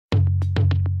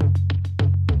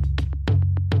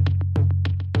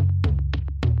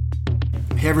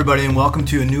everybody, and welcome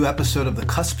to a new episode of The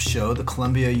Cusp Show, the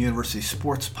Columbia University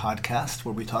Sports Podcast,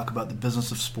 where we talk about the business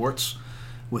of sports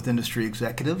with industry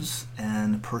executives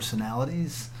and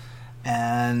personalities.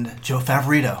 And Joe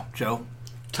Favorito. Joe.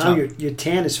 Tom, your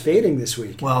tan is fading this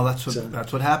week. Well, that's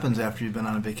what happens after you've been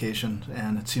on a vacation,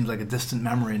 and it seems like a distant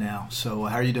memory now. So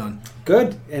how are you doing?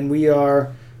 Good, and we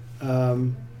are,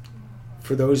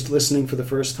 for those listening for the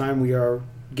first time, we are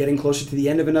getting closer to the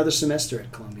end of another semester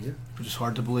at Columbia. Which is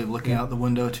hard to believe, looking out the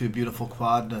window to a beautiful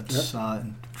quad that's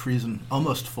trees in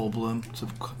almost full bloom. It's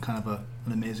kind of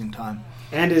an amazing time.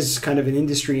 And as kind of an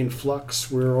industry in flux,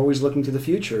 we're always looking to the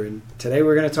future. And today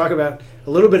we're going to talk about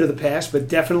a little bit of the past, but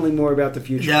definitely more about the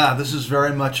future. Yeah, this is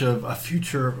very much a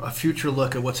future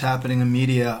look at what's happening in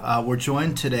media. We're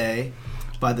joined today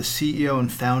by the CEO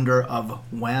and founder of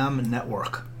WHAM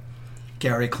Network,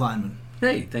 Gary Kleinman.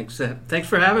 Hey, thanks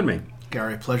for having me.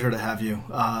 Gary, pleasure to have you.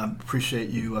 Appreciate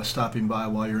you stopping by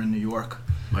while you're in New York.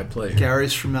 My pleasure.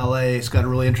 Gary's from LA. He's got a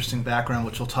really interesting background,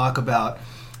 which we'll talk about.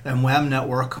 And WHAM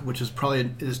Network, which is probably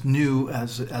is new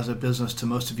as a business to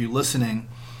most of you listening,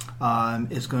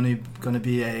 is going to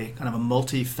be a kind of a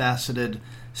multifaceted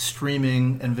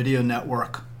streaming and video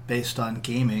network based on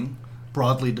gaming,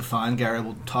 broadly defined. Gary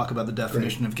will talk about the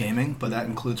definition of gaming, but that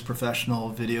includes professional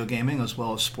video gaming as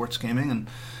well as sports gaming and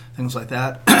things like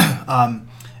that.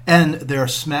 And they're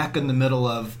smack in the middle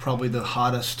of probably the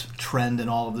hottest trend in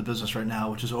all of the business right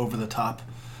now, which is over-the-top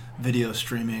video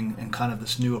streaming and kind of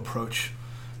this new approach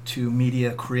to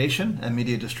media creation and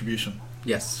media distribution.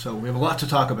 Yes. So we have a lot to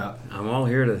talk about. I'm all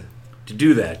here to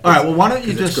do that. All right. Well, why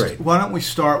don't we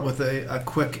start with a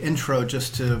quick intro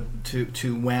just to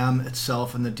WHAM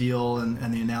itself and the deal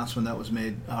and the announcement that was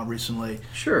made recently.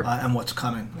 Sure. And what's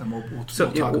coming, and we'll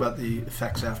talk about the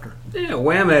effects after. Yeah,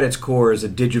 WHAM at its core is a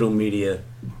digital media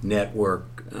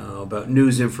network about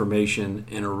news, information,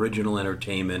 and original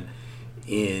entertainment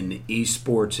in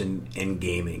esports and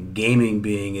gaming. Gaming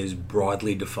being as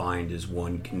broadly defined as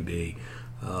one can be.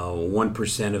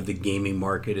 1% of the gaming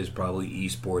market is probably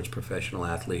esports, professional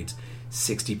athletes.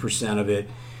 60% of it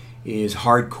is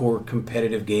hardcore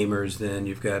competitive gamers. Then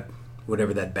you've got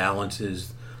whatever that balance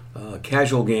is,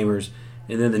 casual gamers,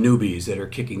 and then the newbies that are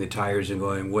kicking the tires and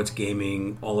going, what's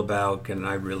gaming all about? Can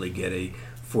I really get a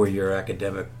 4-year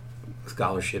academic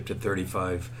scholarship to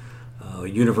 35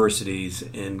 universities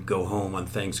and go home on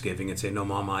Thanksgiving and say, no,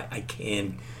 Mom, I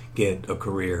can get a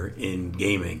career in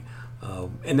gaming.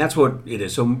 And that's what it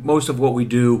is. So most of what we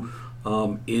do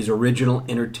is original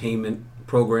entertainment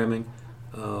programming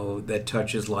that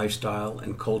touches lifestyle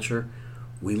and culture.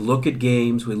 We look at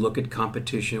games, we look at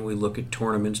competition, we look at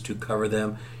tournaments to cover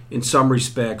them. In some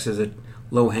respects, as a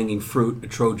low-hanging fruit, a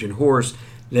Trojan horse,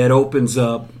 that opens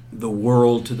up the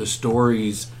world to the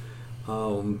stories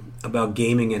about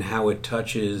gaming and how it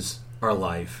touches our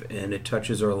life. And it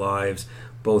touches our lives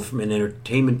both from an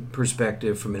entertainment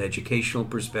perspective, from an educational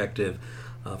perspective,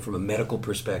 from a medical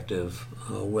perspective,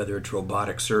 whether it's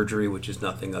robotic surgery, which is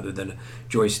nothing other than a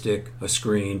joystick, a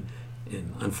screen,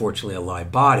 and unfortunately a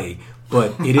live body,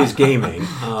 but it is gaming.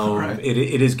 Right.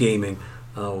 It is gaming.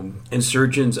 And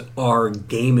surgeons are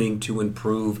gaming to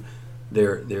improve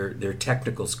their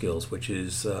technical skills, which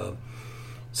is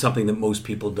something that most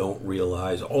people don't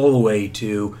realize, all the way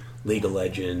to League of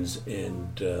Legends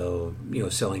and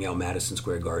selling out Madison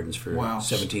Square Gardens for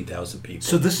 17,000 people.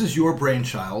 So this is your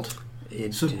brainchild.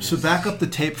 So back up the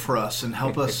tape for us and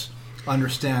help us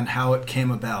understand how it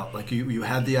came about. Like you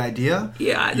had the idea.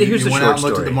 Yeah, here's the short story. You went out and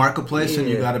looked at the marketplace and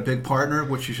you got a big partner,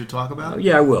 which you should talk about.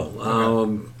 Yeah, I will.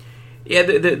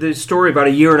 Okay. The story about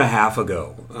a year and a half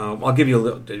ago. I'll give you a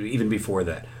little, even before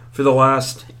that. For the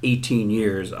last 18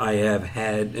 years, I have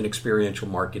had an experiential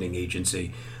marketing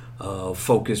agency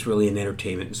focused really in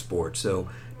entertainment and sports. So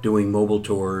doing mobile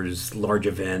tours, large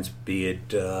events, be it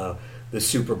the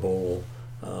Super Bowl,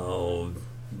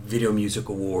 Video Music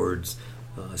Awards,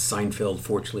 Seinfeld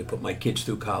fortunately put my kids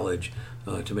through college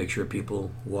to make sure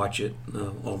people watch it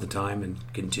all the time and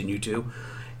continue to.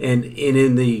 And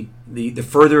in the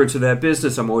furtherance of that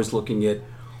business, I'm always looking at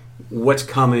what's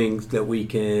coming that we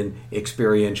can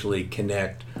experientially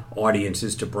connect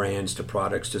audiences to brands, to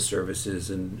products, to services,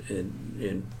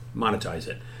 and monetize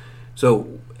it.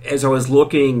 So as I was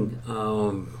looking,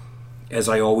 as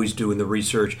I always do in the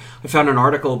research, I found an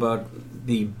article about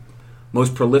the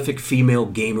most prolific female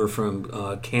gamer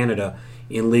from Canada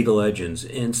in League of Legends.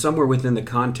 And somewhere within the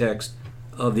context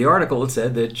of the article, it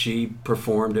said that she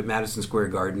performed at Madison Square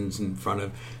Gardens in front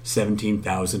of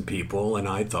 17,000 people, and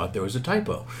I thought there was a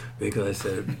typo because I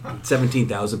said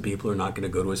 17,000 people are not going to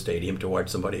go to a stadium to watch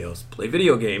somebody else play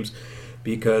video games.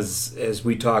 because, as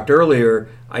we talked earlier,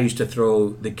 I used to throw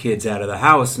the kids out of the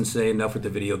house and say, enough with the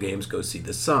video games, go see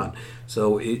the sun.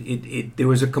 So there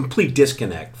was a complete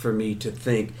disconnect for me to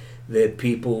think that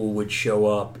people would show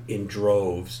up in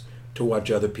droves to watch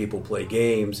other people play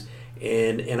games.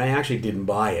 And I actually didn't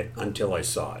buy it until I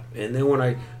saw it. And then when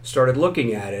I started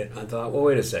looking at it, I thought, well,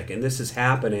 wait a second, this is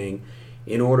happening.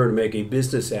 In order to make a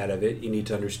business out of it, you need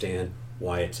to understand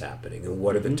why it's happening and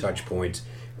what are the touch points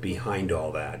behind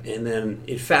all that. And then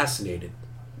it fascinated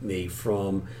me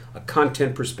from a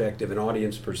content perspective, an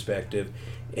audience perspective,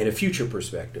 and a future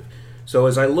perspective. So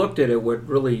as I looked at it, what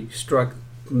really struck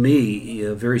me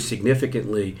very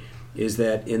significantly is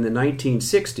that in the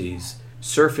 1960s,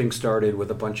 surfing started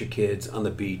with a bunch of kids on the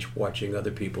beach watching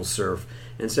other people surf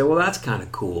and said, well, that's kind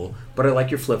of cool, but I like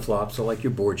your flip-flops, I like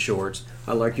your board shorts,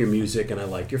 I like your music, and I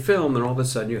like your film. And all of a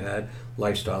sudden you had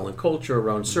lifestyle and culture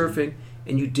around surfing,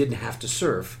 and you didn't have to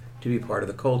surf to be part of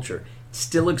the culture. It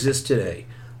still exists today.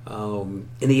 In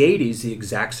the 80s, the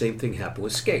exact same thing happened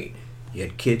with skate. You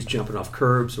had kids jumping off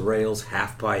curbs, rails,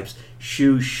 half pipes,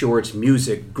 shoes, shorts,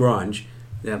 music, grunge.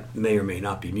 That may or may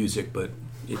not be music, but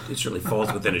it certainly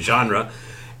falls within a genre.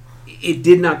 It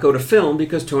did not go to film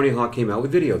because Tony Hawk came out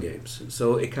with video games.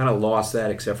 So it kind of lost that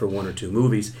except for one or two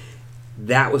movies.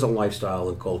 That was a lifestyle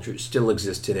and culture. It still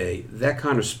exists today. That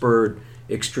kind of spurred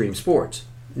extreme sports.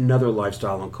 Another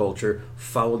lifestyle and culture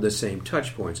followed the same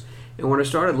touch points. And when I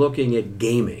started looking at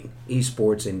gaming,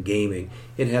 esports and gaming,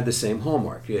 it had the same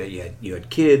hallmark. You had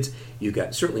kids, you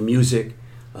got certainly music,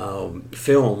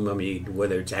 film, I mean,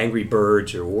 whether it's Angry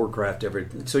Birds or Warcraft,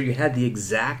 everything. So you had the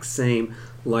exact same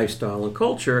lifestyle and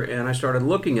culture, and I started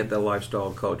looking at that lifestyle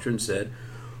and culture and said,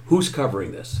 who's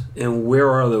covering this? And where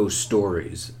are those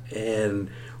stories? And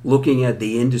looking at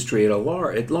the industry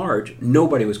at large,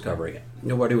 nobody was covering it.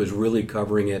 Nobody was really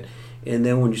covering it. And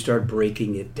then when you start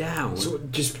breaking it down... So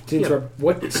just to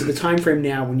interrupt, so the time frame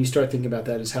now when you start thinking about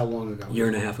that is how long ago? A year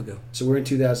and a half ago. So we're in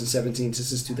 2017, so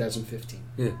this is 2015.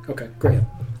 Yeah. Okay, great.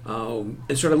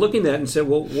 And started looking at that and said,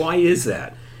 well, why is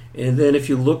that? And then if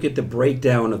you look at the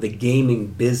breakdown of the gaming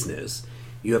business,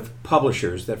 you have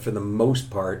publishers that for the most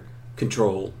part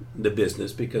control the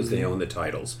business because they own the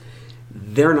titles.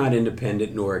 They're not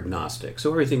independent nor agnostic, so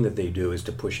everything that they do is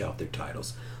to push out their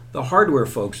titles. The hardware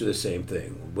folks are the same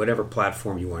thing. Whatever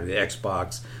platform you want, the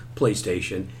Xbox,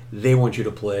 PlayStation, they want you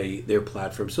to play their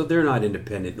platform, so they're not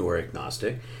independent nor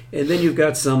agnostic. And then you've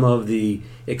got some of the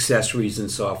accessories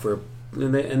and software,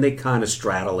 and they kind of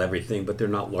straddle everything, but they're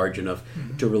not large enough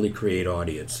to really create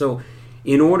audience. So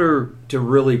in order to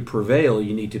really prevail,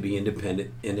 you need to be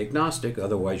independent and agnostic,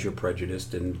 otherwise you're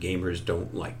prejudiced, and gamers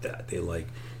don't like that. They like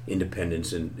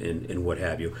independence and what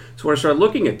have you. So when I started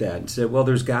looking at that and said, well,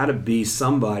 there's got to be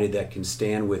somebody that can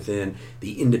stand within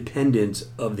the independence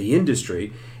of the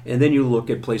industry. And then you look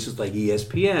at places like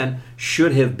ESPN,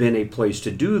 should have been a place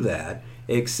to do that,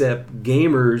 except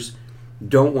gamers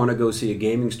don't want to go see a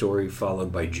gaming story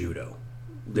followed by judo.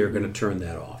 They're going to turn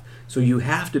that off. So you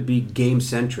have to be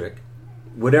game-centric,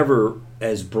 whatever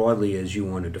as broadly as you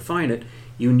want to define it.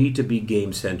 You need to be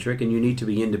game-centric, and you need to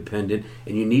be independent,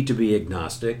 and you need to be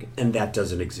agnostic, and that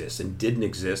doesn't exist and didn't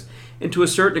exist, and to a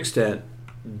certain extent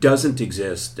doesn't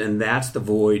exist, and that's the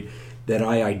void that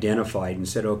I identified and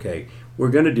said, okay, we're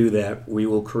going to do that. We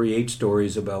will create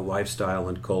stories about lifestyle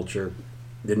and culture,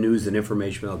 the news and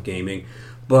information about gaming,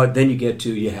 but then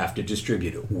you have to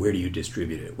distribute it. Where do you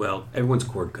distribute it? Well, everyone's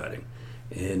cord cutting,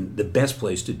 and the best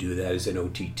place to do that is an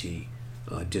OTT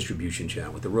distribution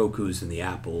channel with the Rokus and the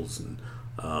Apples and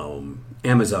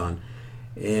Amazon.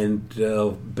 And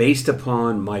based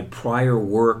upon my prior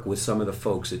work with some of the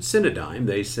folks at Cinedigm,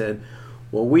 they said,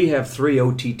 well, we have 3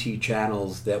 OTT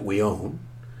channels that we own.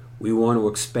 We want to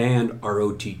expand our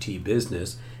OTT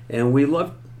business, and we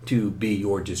love to be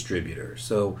your distributor.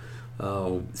 So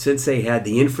since they had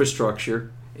the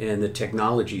infrastructure and the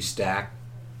technology stack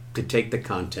to take the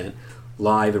content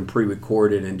live and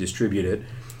pre-recorded and distribute it,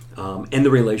 and the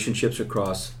relationships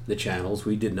across the channels,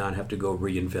 we did not have to go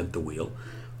reinvent the wheel.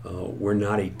 We're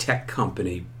not a tech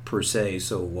company per se,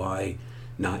 so why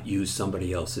not use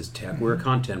somebody else's tech? We're a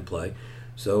content play.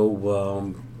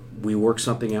 So we worked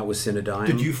something out with Cinedigm.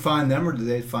 Did you find them or did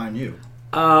they find you?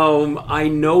 I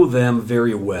know them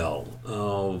very well.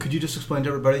 Could you just explain to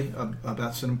everybody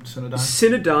about Cinedigm?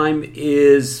 Cinedigm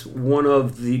is one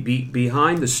of the,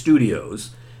 behind the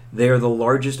studios, they're the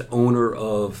largest owner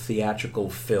of theatrical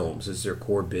films as their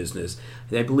core business.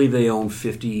 I believe they own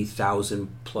 50,000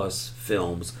 plus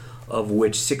films, of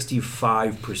which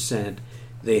 65%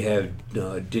 they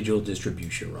have digital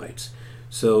distribution rights.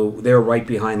 So they're right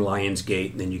behind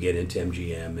Lionsgate, and then you get into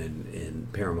MGM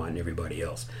and Paramount and everybody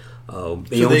else.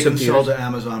 They own can sell to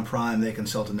Amazon Prime, they can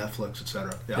sell to Netflix,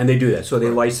 etc. Yeah. And they do that. So they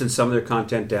license some of their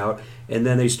content out, and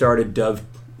then they started Dove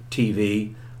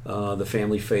TV, the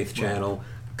Family Faith channel,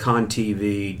 Con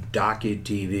TV, Docket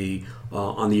TV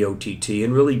on the OTT,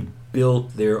 and really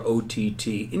built their OTT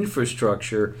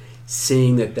infrastructure,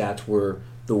 seeing that that's where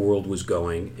the world was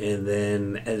going. And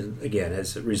then,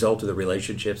 as a result of the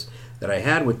relationships that I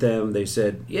had with them, they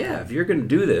said, yeah, if you're going to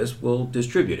do this, we'll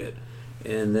distribute it.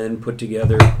 And then put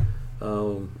together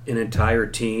an entire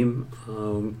team,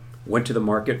 went to the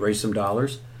market, raised some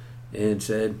dollars, and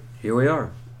said, here we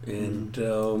are.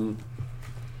 And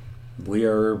we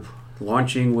are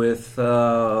launching with,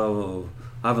 I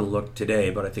haven't looked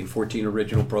today, but I think 14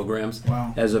 original programs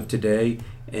as of today.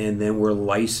 And then we're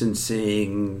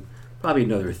licensing probably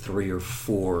another 3 or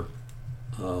 4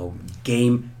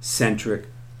 game-centric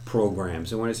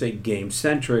programs. And when I say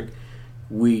game-centric,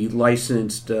 we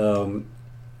licensed,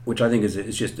 which I think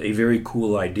is just a very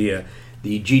cool idea.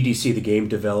 The GDC, the Game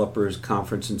Developers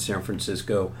Conference in San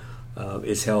Francisco,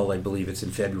 is held, I believe it's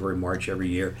in February, March every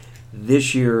year.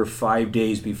 This year, 5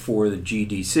 days before the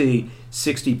GDC,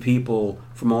 60 people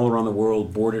from all around the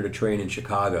world boarded a train in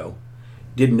Chicago,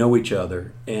 didn't know each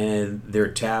other, and their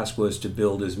task was to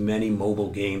build as many mobile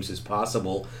games as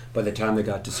possible by the time they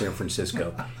got to San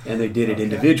Francisco. And they did it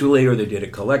individually, or they did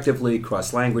it collectively,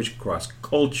 cross-language,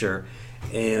 cross-culture,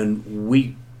 and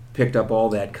we picked up all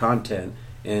that content,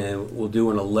 and we'll do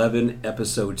an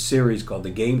 11-episode series called The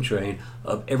Game Train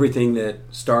of everything that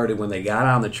started when they got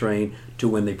on the train to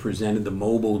when they presented the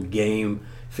mobile game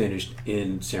finished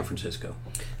in San Francisco.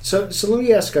 So let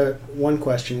me ask one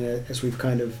question, as we've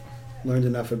kind of learned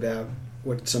enough about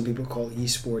what some people call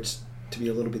esports to be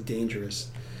a little bit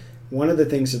dangerous. One of the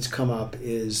things that's come up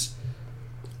is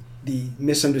the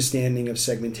misunderstanding of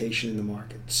segmentation in the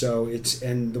market. So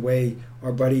and the way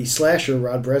our buddy Slasher,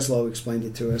 Rod Breslow, explained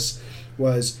it to us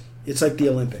was, it's like the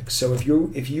Olympics. So if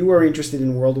you are interested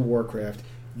in World of Warcraft,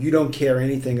 you don't care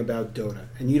anything about Dota,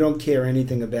 and you don't care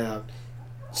anything about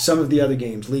some of the other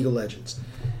games, League of Legends.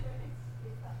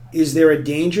 Is there a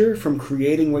danger from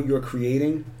creating what you're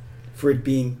creating for it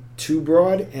being too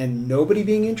broad and nobody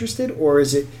being interested? Or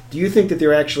do you think that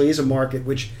there actually is a market,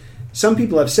 which some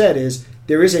people have said is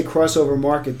there is a crossover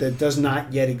market that does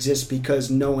not yet exist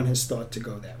because no one has thought to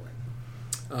go that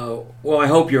way? Well, I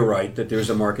hope you're right that there's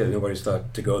a market that nobody's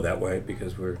thought to go that way,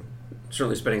 because we're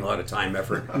certainly spending a lot of time,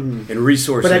 effort, and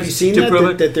resources. But have you seen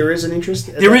that there is an interest?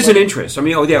 There is an interest. I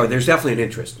mean, there's definitely an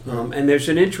interest. And there's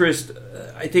an interest,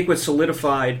 I think what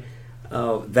solidified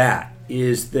that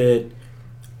is that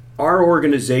our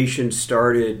organization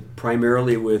started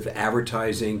primarily with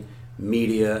advertising,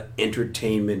 media,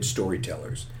 entertainment,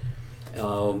 storytellers.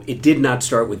 It did not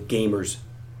start with gamers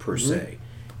per se.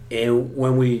 And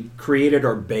when we created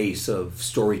our base of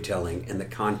storytelling and the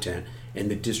content and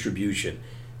the distribution,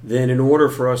 then in order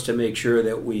for us to make sure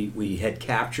that we had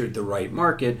captured the right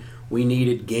market, we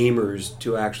needed gamers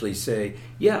to actually say,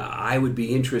 yeah, I would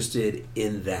be interested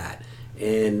in that.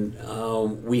 And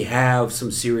we have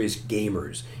some serious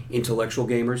gamers, intellectual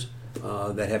gamers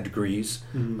that have degrees,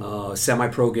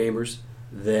 semi-pro gamers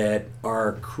that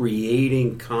are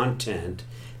creating content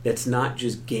that's not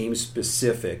just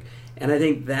game-specific. And I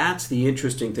think that's the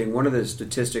interesting thing. One of the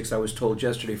statistics I was told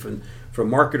yesterday from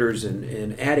marketers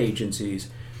and ad agencies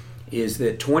is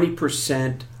that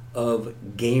 20% of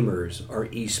gamers are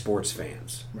esports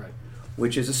fans, right?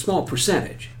 Which is a small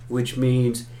percentage, which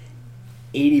means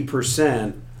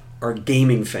 80% are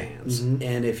gaming fans.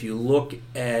 And if you look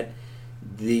at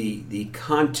the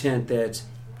content that's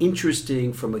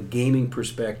interesting from a gaming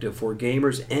perspective for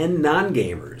gamers and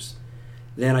non-gamers,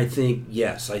 then I think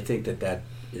that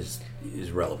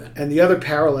is relevant. And the other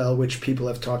parallel, which people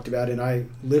have talked about, and I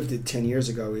lived it 10 years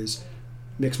ago, is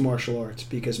mixed martial arts,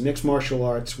 because mixed martial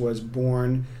arts was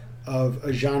born of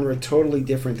a genre totally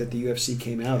different that the UFC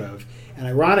came out of. And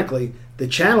ironically, the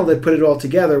channel that put it all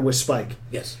together was Spike.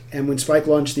 Yes. And when Spike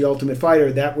launched The Ultimate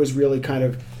Fighter, that was really kind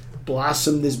of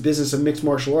blossomed this business of mixed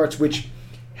martial arts, which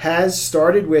has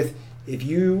started with, if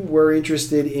you were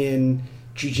interested in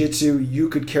jiu-jitsu, you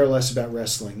could care less about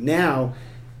wrestling. Now,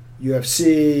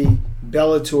 UFC,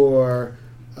 Bellator,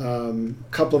 a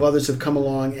couple of others have come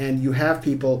along, and you have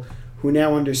people who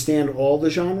now understand all the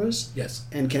genres, yes,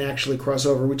 and can actually cross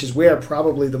over, which is where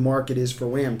probably the market is for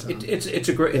Wham, Tom. It's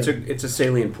a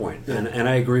salient point, and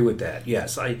I agree with that.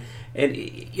 Yes,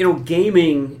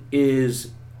 gaming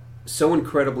is so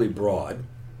incredibly broad,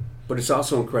 but it's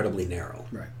also incredibly narrow.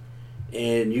 Right.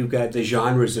 And you've got the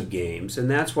genres of games, and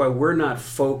that's why we're not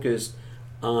focused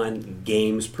on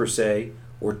games per se,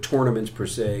 or tournaments per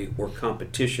se, or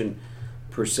competition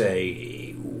per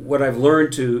se. What I've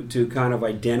learned to kind of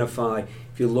identify,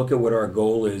 if you look at what our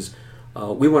goal is,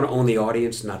 we want to own the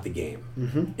audience, not the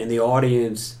game. And the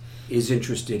audience is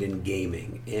interested in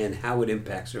gaming and how it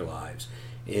impacts their lives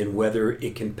and whether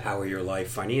it can power your life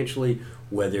financially,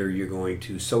 whether you're going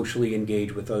to socially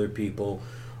engage with other people.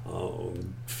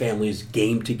 Families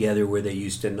game together where they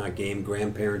used to not game.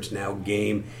 Grandparents now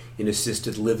game in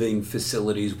assisted living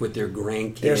facilities with their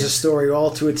grandkids. There's a story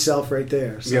all to itself right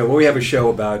there. So. Yeah, well, we have a show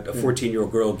about a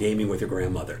 14-year-old girl gaming with her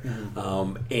grandmother,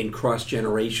 and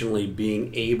cross-generationally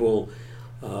being able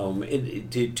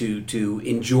to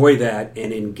enjoy that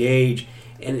and engage.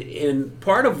 And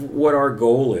part of what our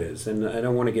goal is, and I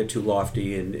don't want to get too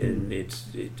lofty, and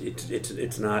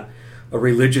it's not a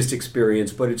religious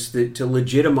experience, but it's to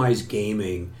legitimize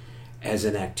gaming as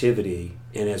an activity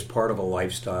and as part of a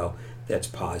lifestyle that's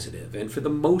positive. And for the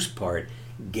most part,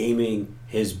 gaming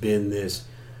has been this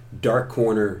dark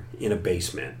corner in a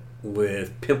basement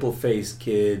with pimple-faced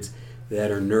kids that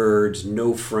are nerds,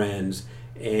 no friends,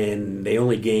 and they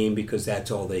only game because that's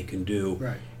all they can do.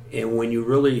 Right. And when you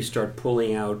really start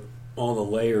pulling out all the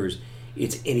layers,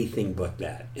 it's anything but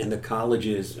that. And the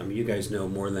colleges, I mean, you guys know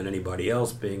more than anybody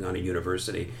else being on a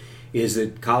university, is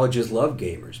that colleges love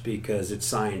gamers because it's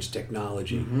science,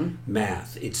 technology,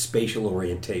 math, it's spatial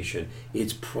orientation,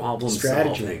 it's problem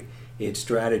solving, it's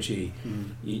strategy.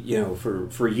 You know,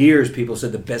 for years people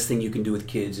said the best thing you can do with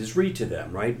kids is read to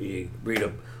them, right? You read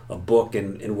a book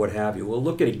and what have you. Well,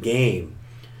 look at a game.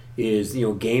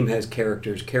 Game has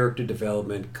characters, character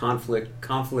development, conflict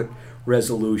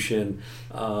resolution,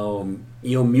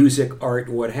 music, art,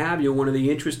 what have you. One of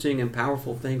the interesting and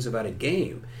powerful things about a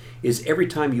game is every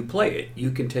time you play it,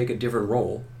 you can take a different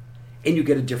role and you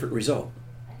get a different result,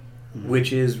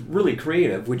 which is really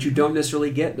creative, which you don't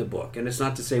necessarily get in the book. And it's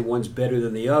not to say one's better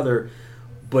than the other,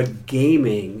 but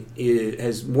gaming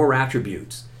has more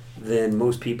attributes than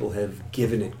most people have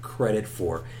given it credit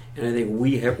for. And I think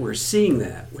we're seeing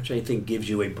that, which I think gives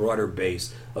you a broader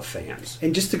base of fans.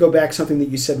 And just to go back, something that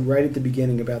you said right at the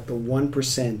beginning about the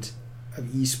 1% of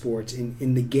esports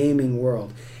in the gaming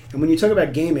world. And when you talk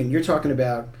about gaming, you're talking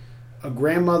about a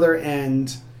grandmother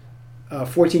and a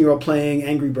 14-year-old playing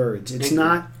Angry Birds. It's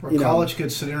not... Or college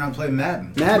kids sitting around playing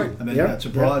Madden. I mean, that's a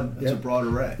broad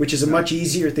array. Which is a much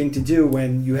easier thing to do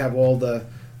when you have all the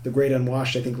great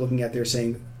unwashed, I think, looking at there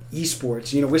saying...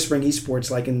 esports, whispering esports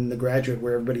like in The Graduate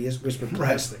where everybody is whispering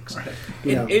plastics. Right.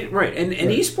 And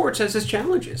esports has its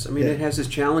challenges. I mean, it has its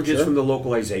challenges from the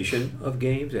localization of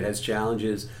games. It has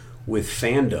challenges with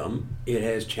fandom. It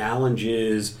has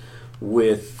challenges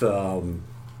with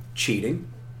cheating,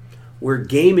 where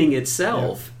gaming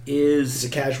itself is...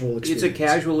 It's a casual experience. It's a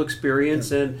casual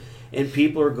experience, and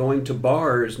people are going to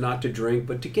bars not to drink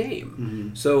but to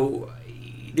game. So...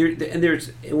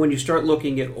 when you start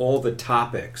looking at all the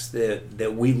topics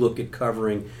that we look at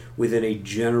covering within a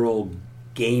general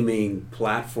gaming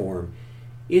platform,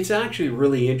 it's actually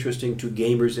really interesting to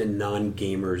gamers and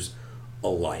non-gamers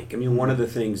alike. I mean, one of the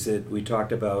things that we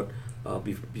talked about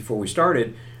before we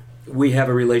started, we have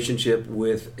a relationship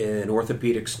with an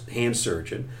orthopedic hand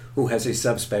surgeon who has a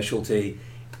subspecialty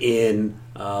in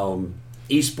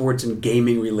esports and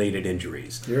gaming related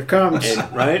injuries. Here it comes.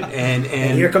 And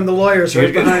here come the lawyers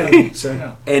right behind him.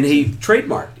 So. And he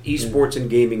trademarked esports and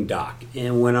gaming doc.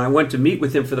 And when I went to meet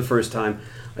with him for the first time,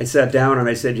 I sat down and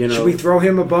I said, should we throw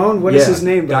him a bone? What is his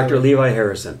name? Dr. Levi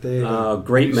Harrison.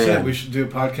 Great man. Said we should do a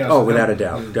podcast. Oh, without a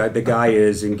doubt. The guy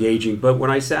is engaging. But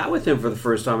when I sat with him for the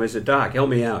first time, I said, Doc, help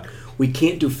me out. We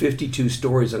can't do 52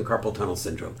 stories on carpal tunnel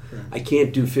syndrome. Right. I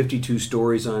can't do 52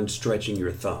 stories on stretching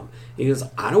your thumb. He goes,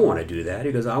 I don't want to do that.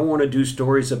 He goes, I want to do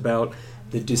stories about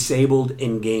the disabled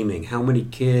in gaming. How many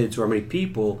kids or how many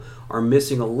people are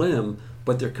missing a limb,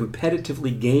 but they're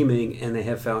competitively gaming and they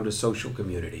have found a social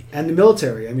community. And the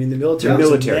military. I mean, the military.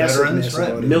 Veterans,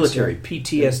 right. Military,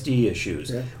 PTSD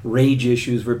issues, rage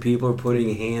issues where people are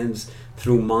putting hands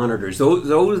through monitors.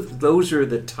 Those are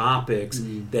the topics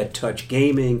that touch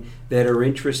gaming, that are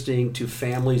interesting to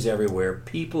families everywhere,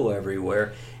 people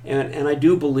everywhere. And I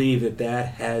do believe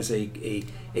that has a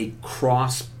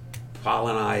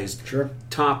cross-pollinized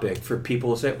topic for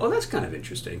people to say, oh, that's kind of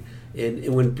interesting.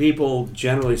 And when people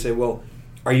generally say, well,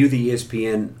 are you the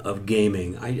ESPN of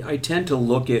gaming? I tend to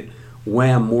look at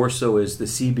Wham more so as the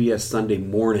CBS Sunday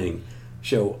morning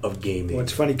show of gaming. Well,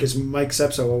 it's funny because Mike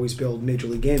Sepso always billed Major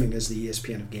League Gaming as the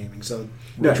ESPN of gaming, so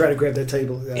we'll try to grab that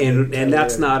table. And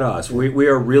that's not us. We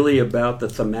are really about the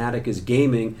thematic as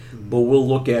gaming, but we'll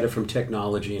look at it from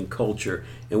technology and culture,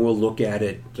 and we'll look at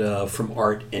it from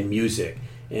art and music.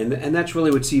 And that's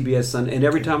really what CBS Sunday. And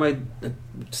every time I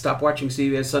stop watching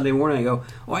CBS Sunday Morning, I go,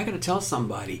 "Oh, I got to tell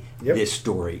somebody this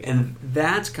story." And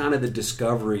that's kind of the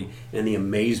discovery and the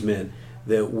amazement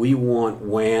that we want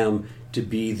Wham to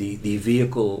be the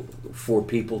vehicle for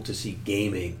people to see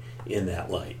gaming in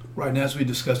that light. Right, and as we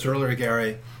discussed earlier,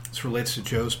 Gary, this relates to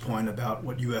Joe's point about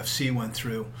what UFC went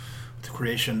through, the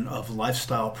creation of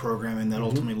lifestyle programming that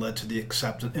ultimately led to the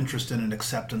interest in and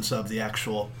acceptance of the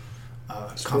actual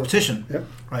competition,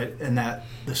 right? And that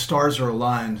the stars are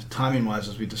aligned timing-wise,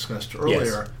 as we discussed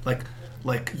earlier. Yes.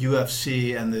 Like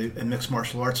UFC and mixed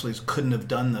martial arts leagues couldn't have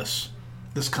done this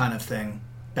kind of thing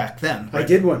back then. Right? I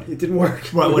did one. It didn't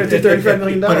work. Right, it did $35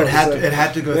 million. But it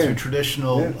had to go through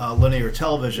traditional linear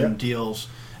television deals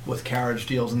with carriage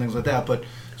deals and things like that. But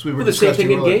as we were the same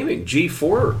thing in gaming.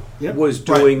 G4 was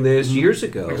doing this years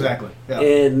ago. Exactly. Yeah.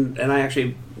 And I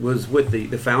actually was with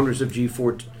the founders of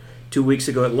G4 2 weeks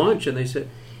ago at lunch, and they said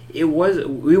we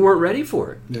weren't ready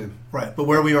for it. Yeah. Right, but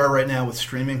where we are right now with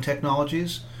streaming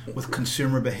technologies, with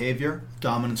consumer behavior,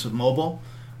 dominance of mobile,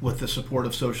 with the support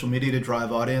of social media to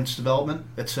drive audience development,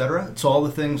 etc. It's all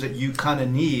the things that you kind of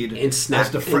need as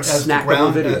the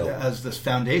ground, video. As this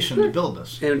foundation to build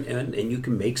this. And you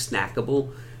can make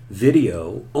snackable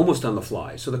video almost on the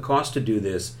fly. So the cost to do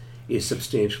this is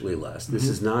substantially less. This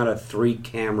is not a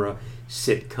 3-camera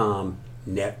sitcom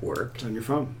network. It's on your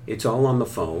phone. It's all on the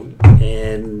phone,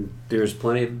 and there's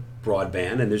plenty of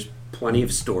broadband, and there's plenty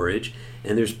of storage,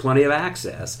 and there's plenty of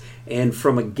access. And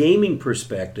from a gaming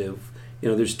perspective,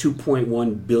 there's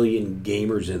 2.1 billion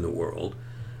gamers in the world,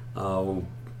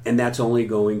 and that's only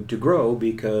going to grow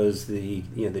because the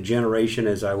generation,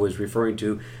 as I was referring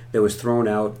to, that was thrown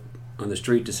out on the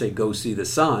street to say go see the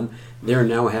sun, they're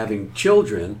now having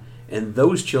children, and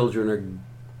those children are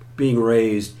being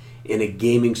raised in a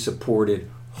gaming-supported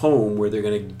home where they're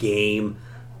going to game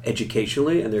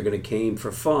educationally and they're going to game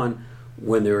for fun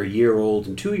when they're a year old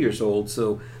and 2 years old.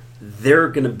 So they're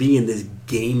going to be in this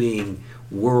gaming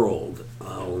world.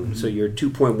 So your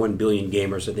 2.1 billion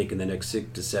gamers, I think, in the next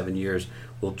 6 to 7 years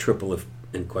will triple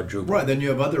and quadruple. Right. Then you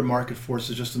have other market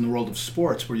forces just in the world of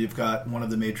sports where you've got one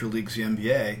of the major leagues, the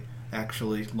NBA,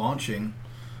 actually launching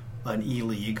an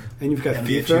E-League. And you've got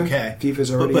NBA FIFA. 2K.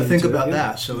 FIFA's already But think into about it,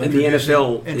 that. So and the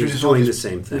NFL is doing the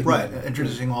same thing. Right.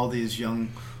 Introducing all these young,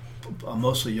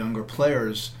 mostly younger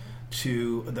players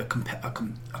to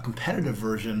a competitive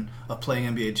version of playing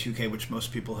NBA 2K, which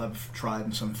most people have tried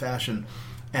in some fashion.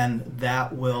 And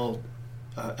that will,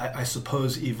 I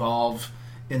suppose, evolve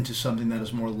into something that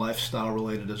is more lifestyle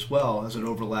related as well, as it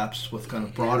overlaps with kind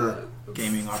of broader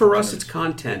gaming opportunities. For us, it's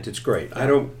content. It's great.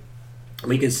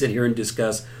 We can sit here and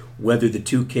discuss whether the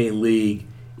 2K League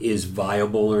is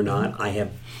viable or not. I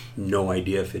have no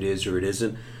idea if it is or it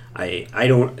isn't. I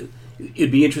don't.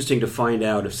 It'd be interesting to find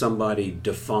out if somebody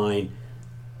defined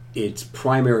its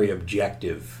primary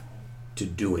objective to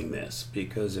doing this,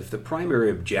 because if the primary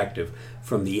objective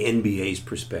from the NBA's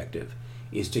perspective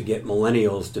is to get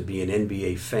millennials to be an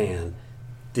NBA fan,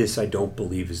 this I don't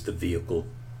believe is the vehicle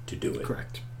to do it.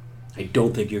 Correct. I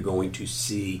don't think you're going to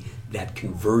see that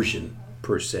conversion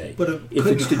per se. But if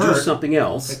it's to do something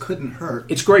else, it couldn't hurt.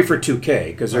 It's great for 2K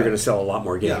because they're going to sell a lot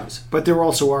more games. Yeah. But there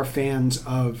also are fans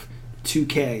of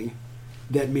 2K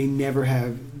that may never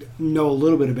know a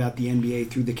little bit about the NBA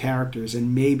through the characters,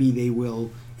 and maybe they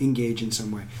will engage in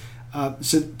some way.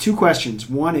 So 2 questions.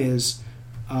 One is,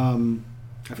 I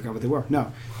forgot what they were.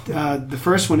 No. The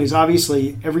first one is,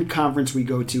 obviously, every conference we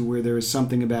go to where there is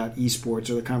something about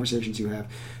esports or the conversations you have,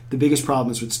 the biggest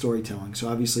problem is with storytelling. So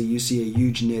obviously you see a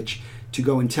huge niche to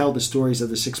go and tell the stories of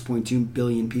the 6.2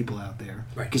 billion people out there.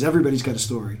 Right. Because everybody's got a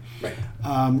story.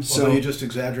 Right. So you just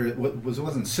exaggerate. It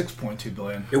wasn't 6.2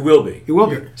 billion. It will be. It will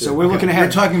be. So we're looking ahead.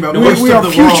 We're talking about we are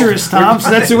futurists, Tom. So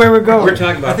that's the way we're going. We're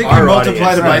talking about. I think our you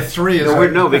multiplied it by audience. 3.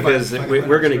 Because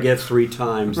we're going to get 3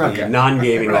 times the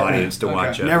non-gaming audience to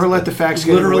watch us. Never let the facts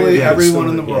get literally away. everyone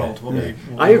in the world will be.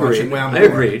 I agree. I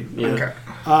agreed. Yeah. Okay.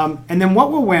 And then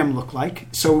what will Wham look like?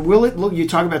 So will it look? You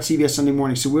talk about CBS Sunday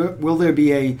Morning. So will there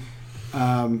be a?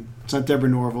 It's not Deborah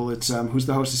Norville. It's who's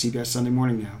the host of CBS Sunday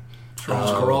Morning now?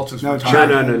 Charles Carlton's no,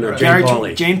 retired. No. Jane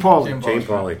Pauley. Jane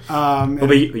Pauley. He'll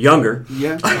be younger.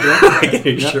 Yeah. I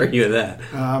can assure you of that.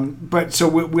 But so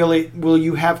will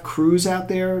you have crews out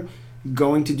there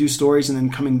going to do stories and then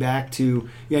coming back to?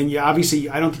 Yeah, and obviously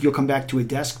I don't think you'll come back to a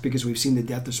desk because we've seen the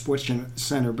death of Sports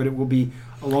Center. But it will be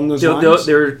along those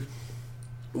lines.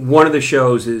 One of the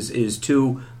shows is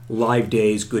 2 live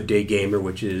days. Good Day Gamer,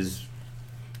 which is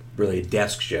really a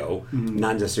desk show,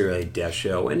 not necessarily a desk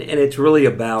show, and it's really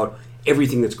about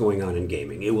everything that's going on in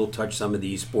gaming. It will touch some of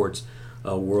the esports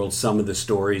world. Some of the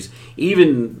stories,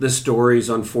 even the stories,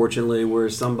 unfortunately, where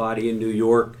somebody in New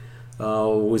York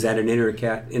was at an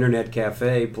internet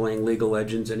cafe playing League of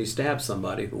Legends and he stabbed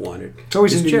somebody who wanted. It's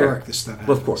always his in New chair. York. This stuff happens.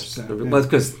 Well, of course, So, well,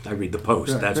 because I read the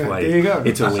Post. Right, That's right. why There you go.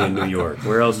 it's only in New York.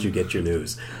 Where else do you get your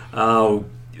news?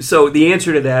 So the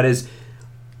answer to that is,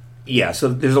 yeah. So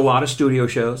there's a lot of studio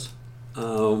shows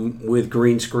with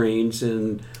green screens,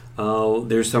 and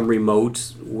there's some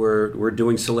remotes. We're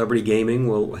doing celebrity gaming.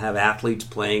 We'll have athletes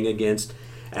playing against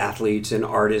athletes and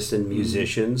artists and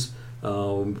musicians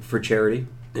for charity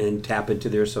and tap into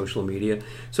their social media.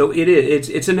 So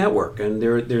it's a network, and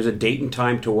there's a date and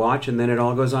time to watch, and then it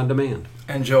all goes on demand.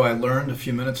 And Joe, I learned a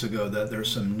few minutes ago that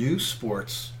there's some new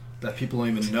sports that people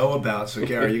don't even know about. So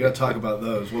Gary, you got to talk about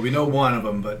those. Well, we know one of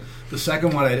them, but the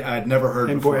second one I'd never heard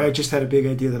And before. boy, I just had a big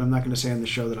idea that I'm not going to say on the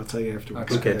show that I'll tell you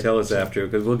afterwards. Okay, tell us after,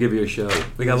 because we'll give you a show.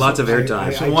 We got lots of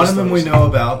airtime. So one of them we know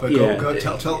about, but Yeah. go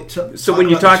tell. So when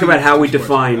you talk the about how we sports.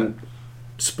 define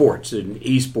sports and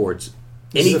esports,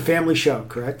 This is a family show,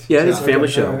 correct? Yeah, it is a family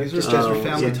Okay, show. all right. These are So-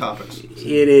 family topics.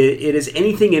 it is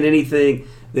anything and anything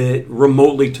that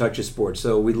remotely touches sports.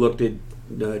 So we looked at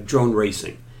drone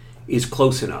racing. Is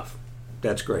close enough.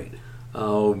 That's great.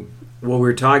 What we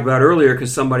were talking about earlier,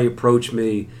 because somebody approached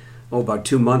me about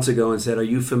 2 months ago and said, "Are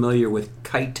you familiar with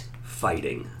kite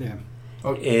fighting?" Yeah.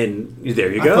 Oh, And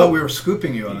there you I go. thought we were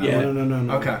scooping you on that. Yeah.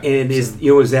 No. Okay. And is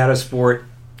that a sport?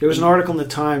 There was an article in the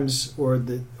Times or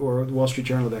the Wall Street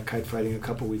Journal about kite fighting a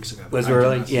couple weeks ago. Was I there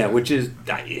really? did not. Yeah, which is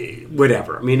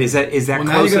whatever. I mean, is that Well,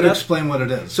 now close you got to enough? explain what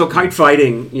it is. So kite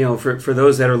fighting, for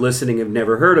those that are listening and have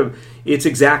never heard of, it's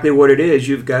exactly what it is.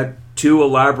 You've got two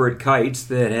elaborate kites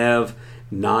that have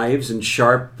knives and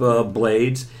sharp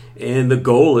blades, and the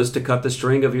goal is to cut the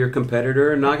string of your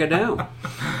competitor and knock it down.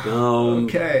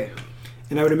 Okay.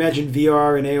 And I would imagine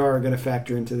VR and AR are going to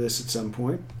factor into this at some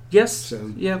point. Yes.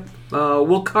 So- Yeah.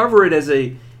 We'll cover it as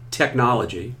a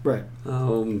technology. Right.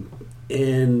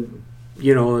 And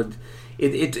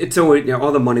it's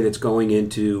all the money that's going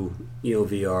into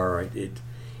VR.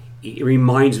 It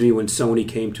reminds me when Sony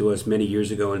came to us many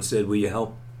years ago and said, "Will you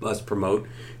help us promote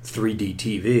 3D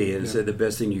TV?" And said the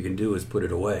best thing you can do is put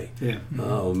it away. Yeah.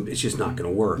 It's just not going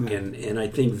to work. Yeah. And I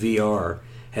think VR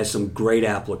has some great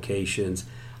applications.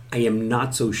 I am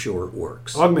not so sure it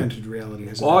works. Augmented reality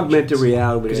has a Augmented chance.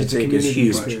 reality, Because I it's a think, is community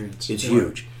huge. experience. It's Right.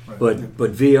 huge. Right.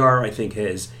 But VR, I think,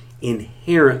 has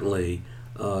inherently,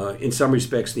 in some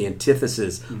respects, the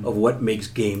antithesis of what makes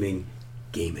gaming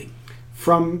gaming.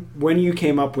 From when you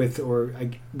came up with, or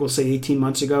we'll say 18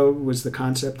 months ago, was the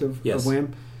concept of Yes. Wham,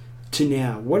 to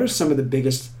now, what are some of the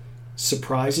biggest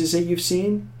surprises that you've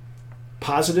seen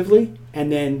positively?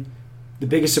 And then the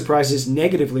biggest surprises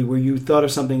negatively, where you thought of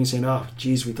something and saying, "Oh,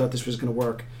 geez, we thought this was going to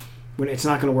work. When it's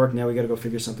not going to work, now we got to go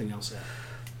figure something else out."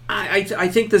 I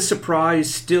think the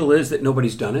surprise still is that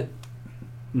nobody's done it.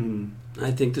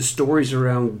 I think the stories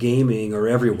around gaming are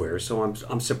everywhere, so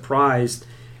I'm surprised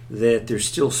that there's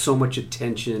still so much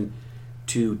attention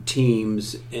to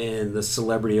teams and the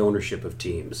celebrity ownership of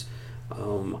teams.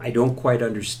 I don't quite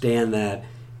understand that,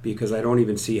 because I don't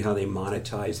even see how they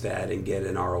monetize that and get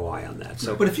an ROI on that.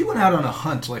 So, But if you went out on a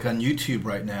hunt, like on YouTube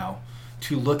right now,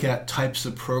 to look at types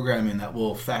of programming that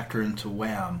will factor into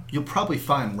Wham, you'll probably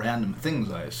find random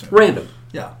things, I assume. random,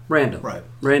 Yeah. Right.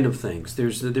 random things.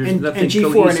 There's And nothing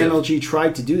G4 cohesive. and MLG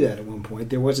tried to do that at one point.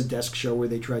 There was a desk show where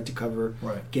they tried to cover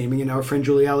Right. gaming, and our friend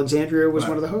Julie Alexandria was Right.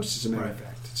 one of the hosts, as a matter Right. of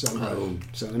fact. So,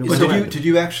 and it But was did random.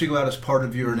 you actually go out as part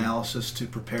of your analysis to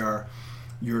prepare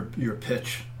your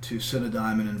pitch to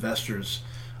Cinedigm and investors,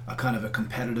 a kind of a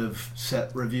competitive set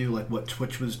review, like what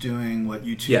Twitch was doing, what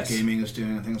YouTube Yes. Gaming is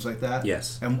doing, and things like that?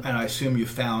 Yes. And I assume you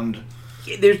found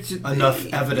There's enough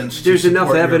evidence to There's enough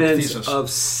support your evidence thesis.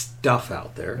 of stuff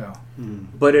out there. Yeah.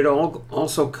 But it all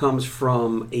also comes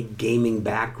from a gaming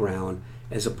background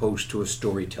as opposed to a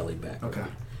storytelling background.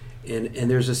 Okay. And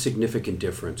there's a significant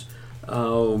difference.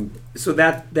 So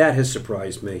that has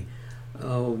surprised me.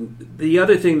 The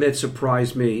other thing that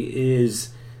surprised me is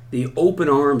the open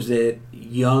arms that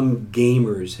young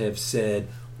gamers have said,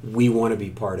 "We want to be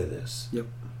part of this." Yep.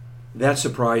 That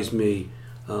surprised me.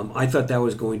 I thought that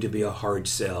was going to be a hard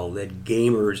sell, that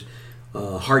gamers,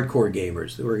 hardcore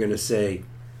gamers, that were going to say,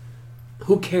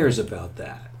 "Who cares about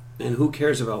that? And who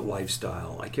cares about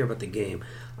lifestyle? I care about the game."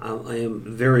 I am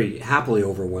very happily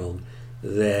overwhelmed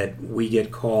that we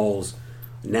get calls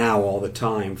now all the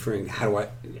time for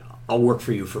I'll work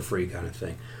for you for free kind of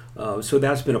thing. So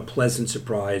that's been a pleasant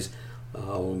surprise,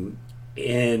 and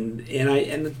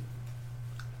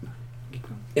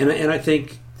I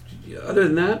think other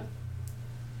than that,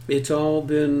 it's all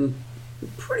been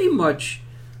pretty much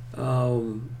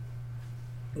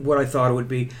what I thought it would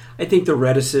be. I think the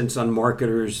reticence on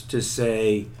marketers to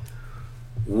say,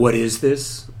 what is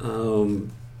this?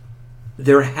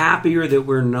 They're happier that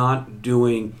we're not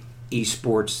doing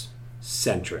esports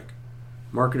centric.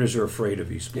 Marketers are afraid of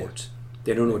esports.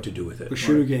 They don't know what to do with it. With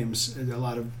shooter games, a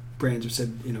lot of brands have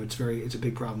said, it's a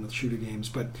big problem with shooter games,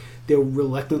 but they'll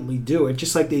reluctantly do it,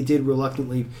 just like they did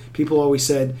reluctantly. People always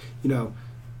said,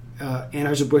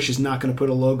 Anheuser-Busch is not going to put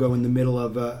a logo in the middle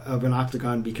of an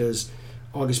octagon because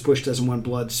August Busch doesn't want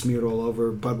blood smeared all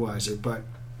over Budweiser, but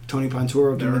Tony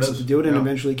Pantoro convinced them to do it, and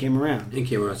eventually came around.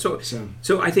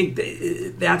 So I think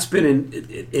that's been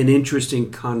an interesting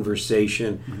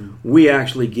conversation. Mm-hmm. We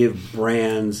actually give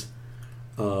brands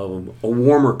a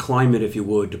warmer climate, if you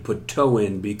would, to put toe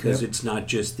in, because it's not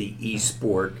just the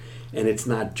e-sport and it's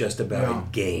not just about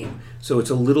a game. So it's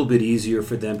a little bit easier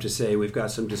for them to say, we've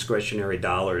got some discretionary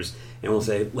dollars, and we'll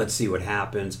say, let's see what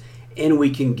happens. And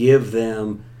we can give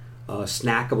them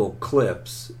snackable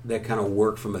clips that kind of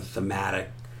work from a thematic,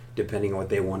 depending on what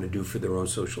they want to do for their own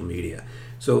social media.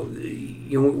 So,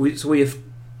 we have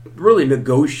really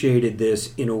negotiated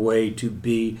this in a way to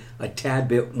be a tad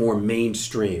bit more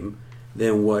mainstream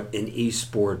than what an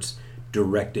esports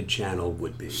directed channel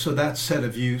would be. So that said,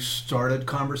 have you started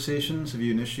conversations? Have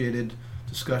you initiated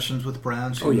discussions with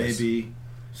brands who yes. maybe...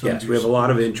 Yes, we have a lot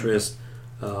of interest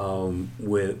with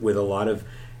a lot of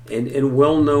and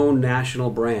well-known national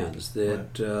brands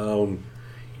that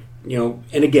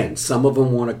and again, some of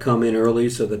them want to come in early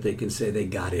so that they can say they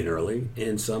got in early,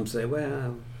 and some say,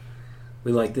 well,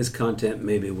 we like this content,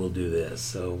 maybe we'll do this.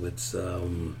 So it's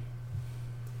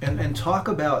and talk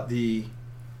about the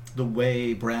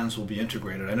way brands will be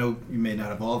integrated. I know you may not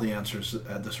have all the answers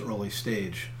at this early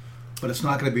stage, but it's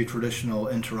not going to be a traditional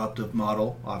interruptive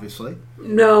model, obviously.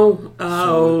 No.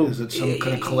 So is it some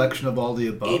kind of collection of all the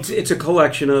above? It's a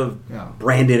collection of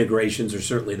brand integrations are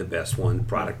certainly the best one.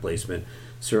 Product placement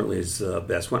certainly is the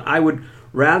best one. I would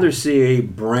rather see a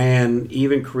brand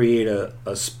even create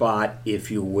a spot,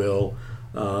 if you will,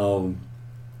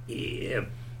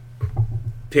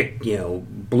 pick,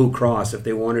 Blue Cross if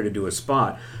they wanted to do a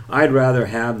spot. I'd rather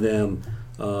have them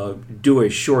do a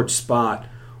short spot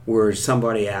where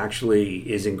somebody actually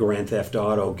is in Grand Theft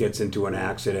Auto, gets into an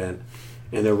accident,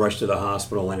 and they're rushed to the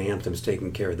hospital, and Anthem's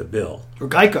taking care of the bill. Or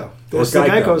Geico. There's the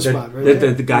Geico spot, right?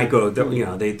 The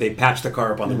Geico, they patch the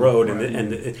car up on the road,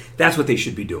 and that's what they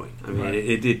should be doing. I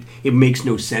mean, it makes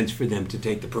no sense for them to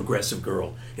take the progressive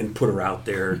girl and put her out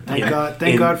there. Thank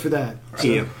God for that.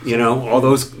 All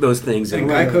those things. And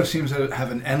Geico seems to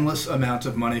have an endless amount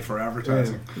of money for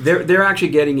advertising. They're actually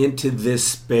getting into this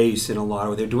space in a lot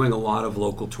of. They're doing a lot of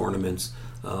local tournaments.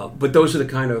 But those are the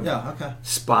kind of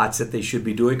spots that they should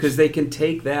be doing, because they can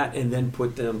take that and then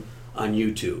put them on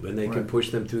YouTube, and they can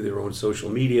push them through their own social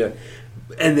media,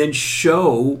 and then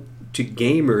show to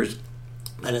gamers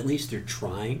that at least they're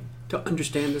trying to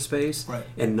understand the space,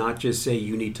 and not just say,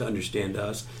 you need to understand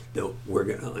us, that we're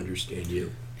going to understand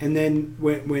you. And then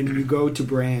when you go to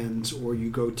brands or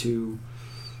you go to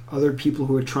other people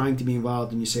who are trying to be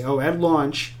involved, and you say, at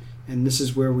launch... And this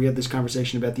is where we had this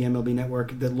conversation about the MLB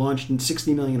Network that launched in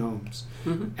 60 million homes.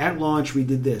 Mm-hmm. At launch, we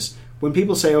did this. When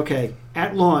people say, okay,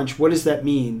 at launch, what does that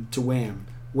mean to Wham?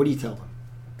 What do you tell them?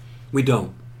 We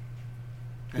don't.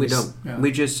 We don't. Yeah.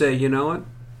 We just say, you know what?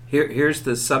 Here's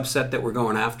the subset that we're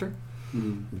going after.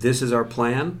 Mm-hmm. This is our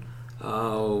plan.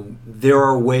 There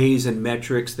are ways and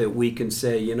metrics that we can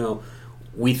say,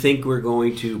 we think we're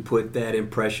going to put that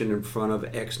impression in front of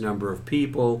X number of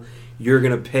people. You're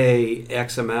going to pay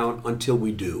X amount until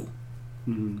we do.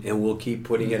 Mm-hmm. And we'll keep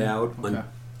putting it out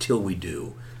until we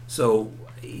do. So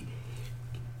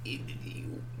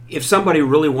if somebody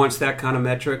really wants that kind of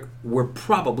metric, we're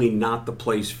probably not the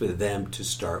place for them to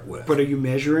start with. But are you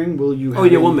measuring? Will you?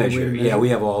 We'll measure. Yeah, we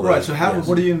have all that. Right. So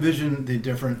what do you envision the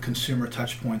different consumer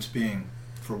touch points being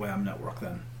for Wham Network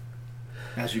then,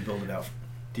 as you build it out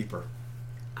deeper?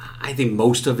 I think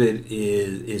most of it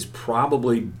is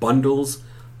probably bundles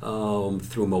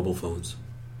through mobile phones.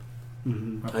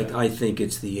 Mm-hmm. Okay. I think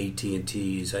it's the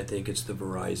AT&Ts. I think it's the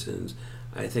Verizons.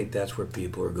 I think that's where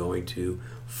people are going to,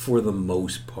 for the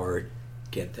most part,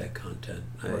 get that content.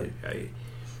 Right.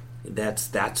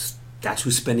 That's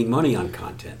who's spending money on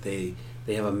content. They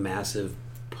have a massive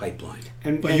pipeline.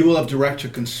 But you will have direct to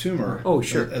consumer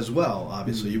as well,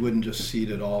 obviously. Mm-hmm. You wouldn't just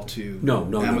seed it all to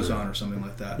Amazon or something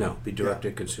like that. No, be direct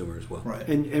to consumer as well. Right.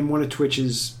 And one of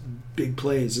Twitch's big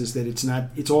plays is that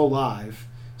it's all live,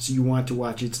 so you want to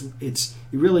watch it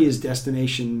really is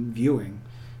destination viewing,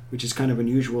 which is kind of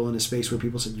unusual in a space where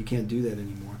people said you can't do that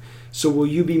anymore. So will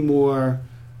you be more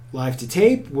live to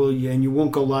tape? Will you? And you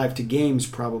won't go live to games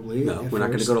probably. No, we're not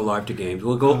going to go to live to games.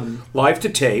 We'll go live to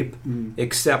tape,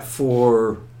 except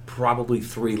for probably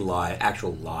 3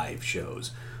 actual live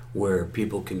shows where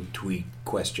people can tweet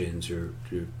questions or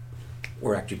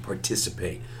actually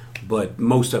participate. But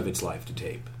most of it's live to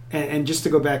tape. And just to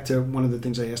go back to one of the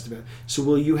things I asked about, so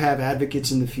will you have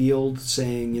advocates in the field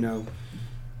saying, I'm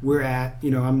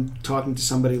talking to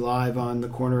somebody live on the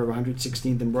corner of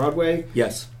 116th and Broadway?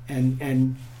 Yes.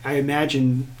 And I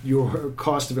imagine your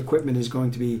cost of equipment is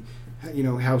going to be,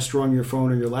 how strong your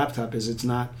phone or your laptop is. It's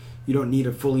not, you don't need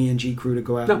a full ENG crew to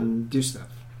go out and do stuff.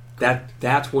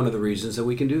 That's one of the reasons that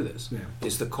we can do this. Yeah.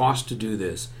 Is the cost to do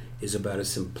this is about a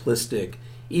simplistic,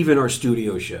 even our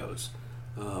studio shows.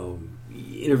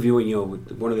 Interviewing,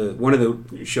 one of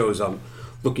the shows I'm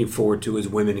looking forward to is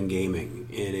Women in Gaming,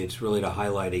 and it's really to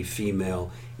highlight a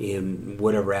female in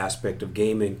whatever aspect of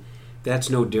gaming. That's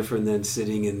no different than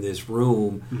sitting in this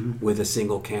room with a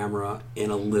single camera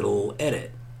and a little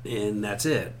edit, and that's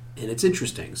it. And it's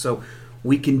interesting. So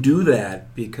we can do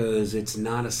that because it's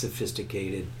not a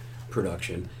sophisticated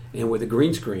production, and with a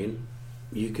green screen,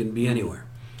 you can be anywhere.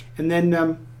 And then,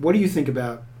 what do you think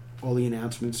about all the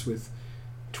announcements with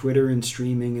Twitter and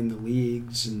streaming and the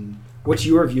leagues? And what's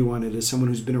your view on it as someone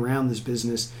who's been around this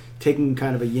business, taking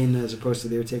kind of a yin as opposed to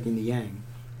they're taking the yang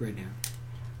right now?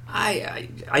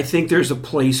 I think there's a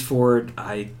place for it.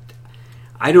 I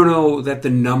don't know that the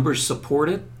numbers support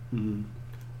it,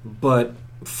 but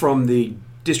from the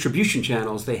distribution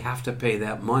channels, they have to pay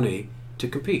that money to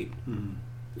compete.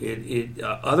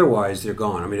 Otherwise, they're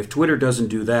gone. I mean, if Twitter doesn't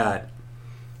do that,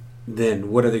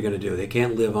 then what are they going to do? They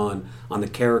can't live on the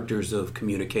characters of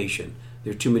communication.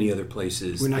 There are too many other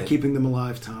places. We're not keeping them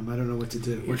alive, Tom. I don't know what to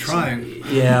do. We're trying.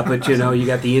 Yeah, but you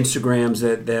got the Instagrams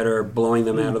that are blowing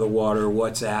them out of the water,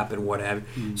 WhatsApp and what have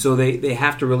you. So they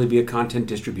have to really be a content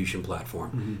distribution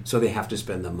platform. So they have to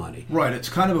spend the money. Right. It's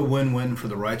kind of a win-win for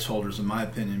the rights holders, in my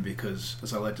opinion, because,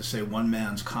 as I like to say, one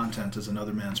man's content is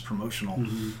another man's promotional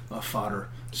fodder.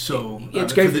 So, the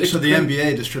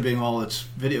NBA distributing all its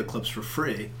video clips for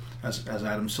free, as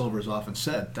Adam Silver has often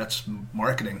said, that's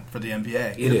marketing for the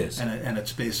NBA. It is. And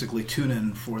it's basically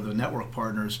tune-in for the network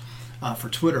partners. For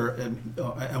Twitter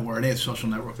or any social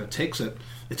network that takes it,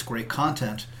 it's great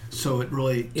content. So it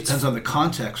really depends on the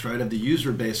context, right, of the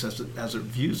user base as it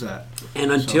views that.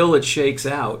 And until it shakes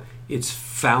out, it's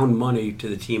found money to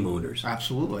the team owners.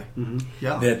 Absolutely.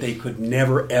 Yeah. That they could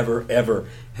never, ever, ever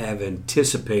have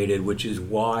anticipated, which is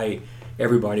why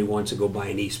everybody wants to go buy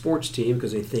an esports team,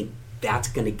 because they think that's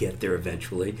going to get there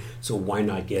eventually. So why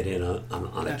not get in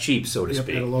on a cheap, so to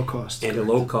speak, at a low cost, and a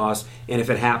low cost. And if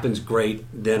it happens, great.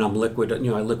 Then I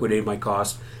liquidate my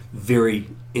costs very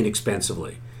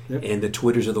inexpensively. Yep. And the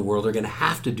Twitters of the world are going to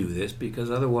have to do this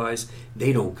because otherwise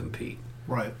they don't compete.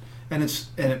 Right, and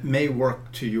it may accrue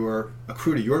to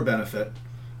your benefit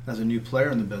as a new player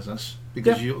in the business,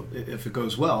 because if it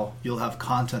goes well, you'll have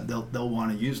content they'll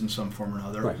want to use in some form or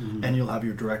another, right. And you'll have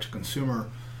your direct to consumer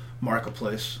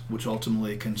marketplace, which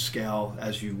ultimately can scale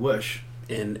as you wish,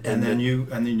 and then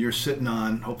you're sitting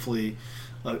on hopefully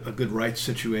a good rights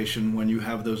situation when you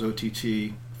have those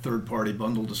OTT third-party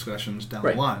bundle discussions down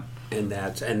the line. And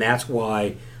that's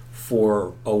why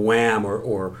for a Wham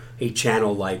or a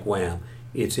channel like Wham,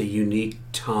 it's a unique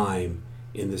time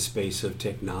in the space of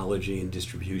technology and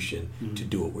distribution to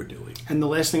do what we're doing. And the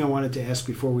last thing I wanted to ask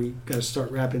before we got to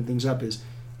start wrapping things up is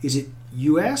it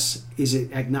U.S.? Is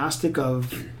it agnostic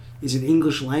of? Is it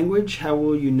English language? How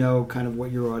will you know kind of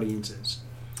what your audience is?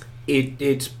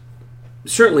 It's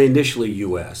certainly initially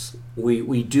U.S.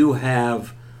 We do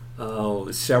have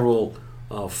several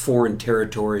foreign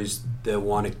territories that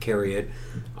want to carry it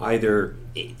either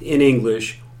in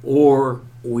English, or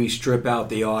we strip out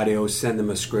the audio, send them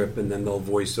a script, and then they'll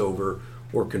voice over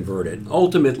or convert it.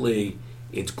 Ultimately,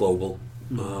 it's global,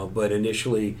 but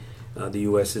initially the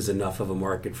U.S. is enough of a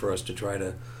market for us to try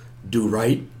to do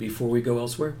right before we go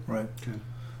elsewhere. Right. Okay.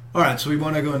 All right, so we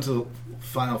want to go into the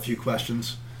final few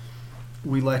questions.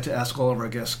 We like to ask all of our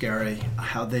guests, Gary,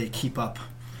 how they keep up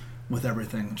with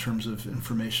everything in terms of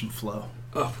information flow.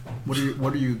 Oh,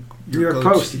 what are you? New York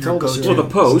Post. You told us. Well, the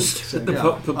Post.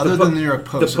 Other than the New York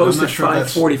Post, the Post at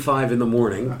 5:45 in the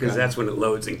morning, because that's when it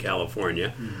loads in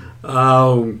California.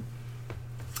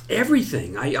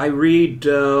 Everything. I read.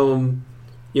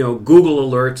 Google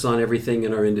alerts on everything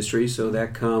in our industry, so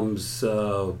that comes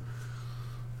 2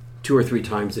 or 3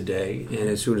 times a day, and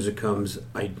as soon as it comes,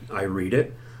 I read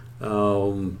it.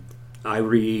 I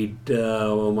read,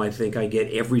 I think I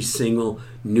get every single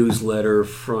newsletter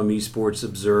from Esports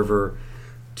Observer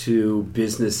to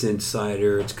Business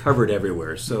Insider. It's covered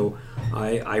everywhere. So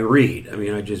I read. I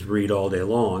mean, I just read all day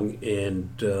long, and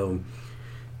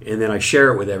then I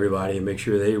share it with everybody and make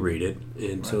sure they read it.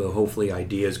 And so hopefully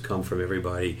ideas come from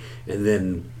everybody. And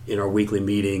then in our weekly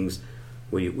meetings,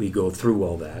 we go through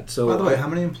all that. So, by the way, how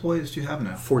many employees do you have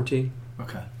now? 14.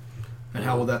 Okay. And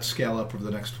how will that scale up over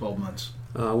the next 12 months?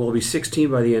 We'll be 16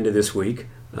 by the end of this week.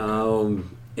 And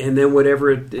then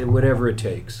whatever it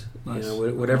takes. Nice.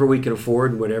 Whatever we can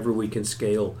afford, whatever we can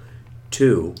scale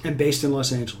to. And based in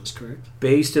Los Angeles, correct?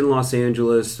 Based in Los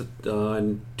Angeles,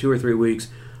 in 2 or 3 weeks.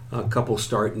 A couple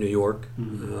start in New York.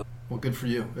 Mm-hmm. Well, good for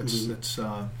you. It's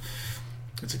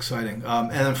exciting.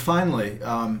 And then finally,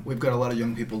 we've got a lot of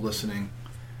young people listening.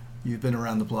 You've been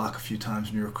around the block a few times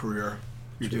in your career.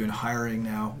 You're doing hiring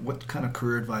now. What kind of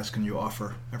career advice can you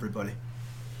offer everybody?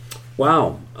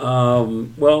 Wow.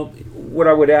 Well, what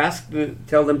I would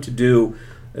tell them to do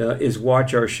is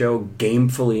watch our show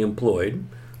Gamefully Employed.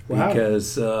 Wow.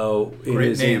 Because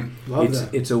Great name.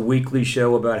 It's a weekly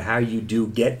show about how you do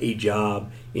get a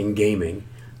job in gaming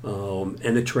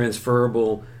and the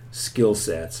transferable skill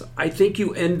sets. I think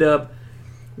you end up,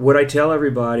 what I tell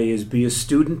everybody is be a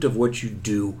student of what you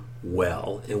do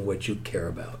well and what you care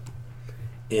about.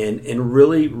 And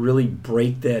really, really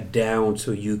break that down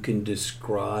so you can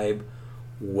describe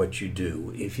what you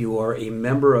do. If you are a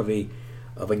member of a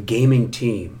gaming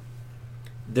team,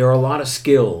 there are a lot of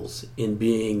skills in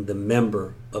being the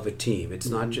member of a team. It's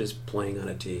not just playing on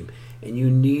a team. And you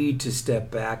need to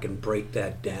step back and break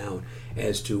that down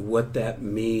as to what that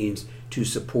means to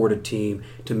support a team,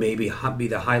 to maybe be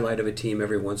the highlight of a team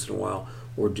every once in a while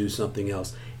or do something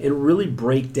else. And really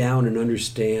break down and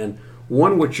understand,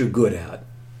 one, what you're good at,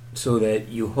 so that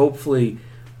you hopefully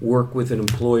work with an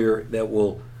employer that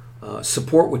will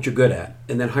support what you're good at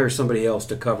and then hire somebody else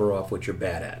to cover off what you're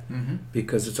bad at. Mm-hmm.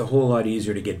 Because it's a whole lot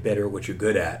easier to get better at what you're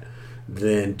good at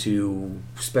than to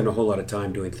spend a whole lot of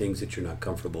time doing things that you're not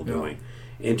comfortable doing.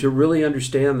 And to really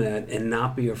understand that and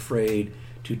not be afraid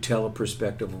to tell a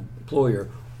prospective employer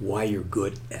why you're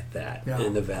good at that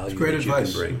and the value that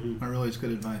advice. You can bring. Mm-hmm. Really, it's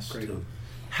good advice. Great. So,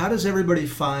 how does everybody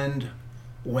find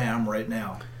Wham right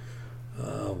now?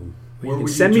 you can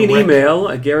send me an email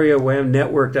at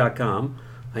gary@whamnetwork.com.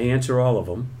 I answer all of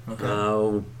them.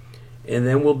 Okay. And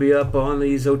then we'll be up on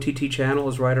these OTT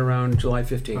channels right around July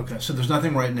 15th. Okay, so there's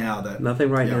nothing right now that... Nothing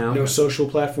right now. No social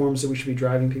platforms that we should be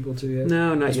driving people to yet?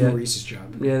 No, not That's yet. Maurice's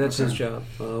job. Yeah, that's his job.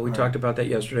 We talked about that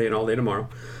yesterday and all day tomorrow.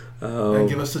 And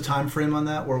give us the time frame on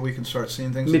that, where we can start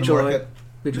seeing things Mid-July. in the market.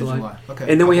 Mid-July.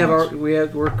 Okay. And then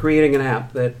we're creating an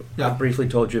app that I briefly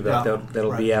told you about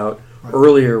that'll be out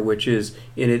earlier, which is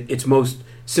in its most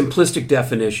simplistic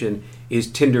definition is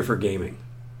Tinder for gaming.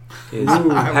 I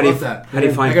love that. How do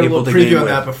you find I got a people little to game preview on with?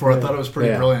 that before. I thought it was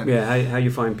pretty brilliant. Yeah, how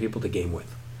you find people to game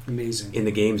with. Amazing. In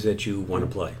the games that you want to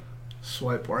play.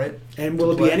 Swipe right. And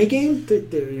will it be any game?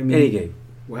 Any game.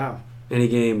 Wow. Any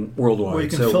game worldwide. Well, you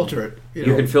can filter it.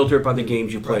 You can filter it by the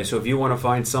games you play. Right. So if you want to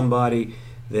find somebody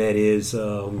that is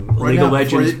a right League now, of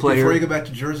Legends player. Before you go back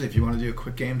to Jersey, if you want to do a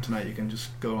quick game tonight, you can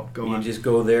just go on. You just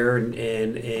go there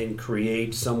and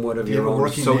create somewhat of your own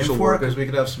social name for it? Because we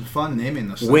could have some fun naming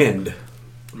this thing.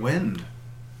 Wind.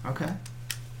 Okay.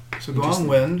 So go on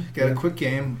Wind, get a quick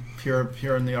game here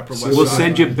in the Upper West Side. We'll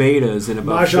send you betas in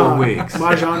about 4 weeks.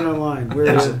 Mahjong Online.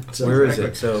 Where is it? Where is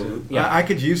it? So I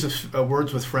could use a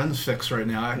Words with Friends fix right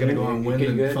now. I got to go on Wind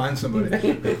and find somebody.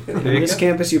 On this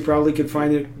campus, you probably could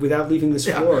find it without leaving this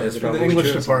floor. That's in the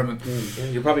English department.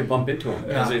 You'll probably bump into them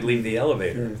as they leave the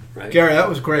elevator. Right? Gary, that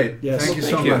was great. Yes. Thank you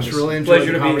so much. Really enjoyed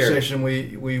the conversation.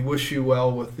 We wish you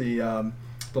well with the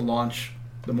launch.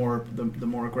 The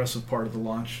more aggressive part of the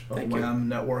launch of Wham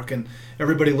Network. And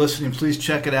everybody listening, please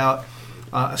check it out,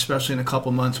 especially in a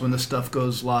couple months when this stuff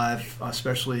goes live,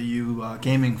 especially you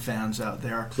gaming fans out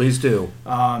there. Please do.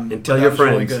 And tell your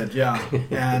friends. Really good, yeah.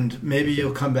 And maybe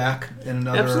you'll come back in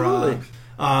another... Absolutely.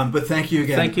 But thank you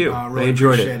again. Thank you. Really I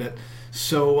enjoyed appreciate it.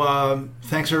 So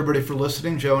thanks, everybody, for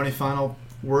listening. Joe, any final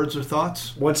words or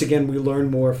thoughts? Once again, we learn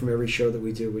more from every show that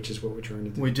we do, which is what we're trying to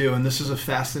do. We do, and this is a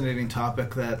fascinating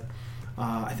topic that...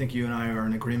 I think you and I are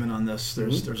in agreement on this.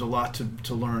 There's a lot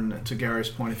to learn, to Gary's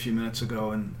point a few minutes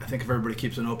ago, and I think if everybody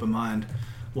keeps an open mind,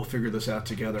 we'll figure this out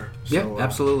together. So,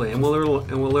 absolutely, and we'll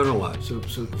learn a lot. So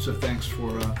thanks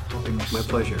for helping us. My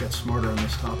pleasure. Get smarter on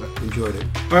this topic. Enjoyed it.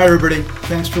 All right, everybody.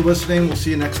 Thanks for listening. We'll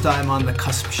see you next time on The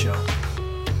Cusp Show.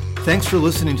 Thanks for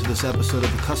listening to this episode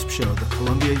of The Cusp Show, the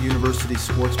Columbia University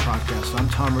Sports Podcast. I'm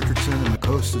Tom Richardson, and the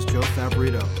host is Joe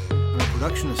Favorito. Our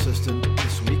production assistant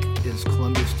this week is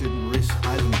Columbia student Maurice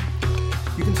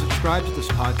Eisenman. You can subscribe to this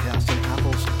podcast on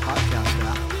Apple's podcast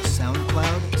app,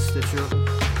 SoundCloud, Stitcher,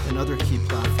 and other key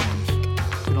platforms.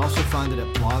 You can also find it at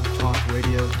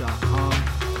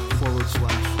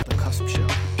blogtalkradio.com/The Cusp Show.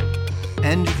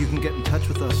 And you can get in touch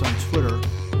with us on Twitter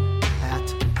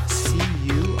at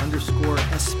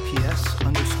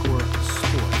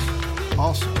CU_SPS_sports.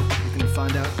 Also, you can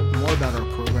find out more about our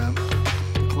program,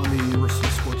 the Columbia University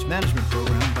Sports Management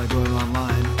Program, by going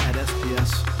online at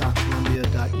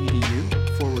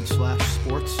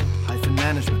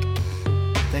sps.columbia.edu/sports-management.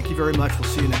 Thank you very much. We'll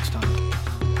see you next time.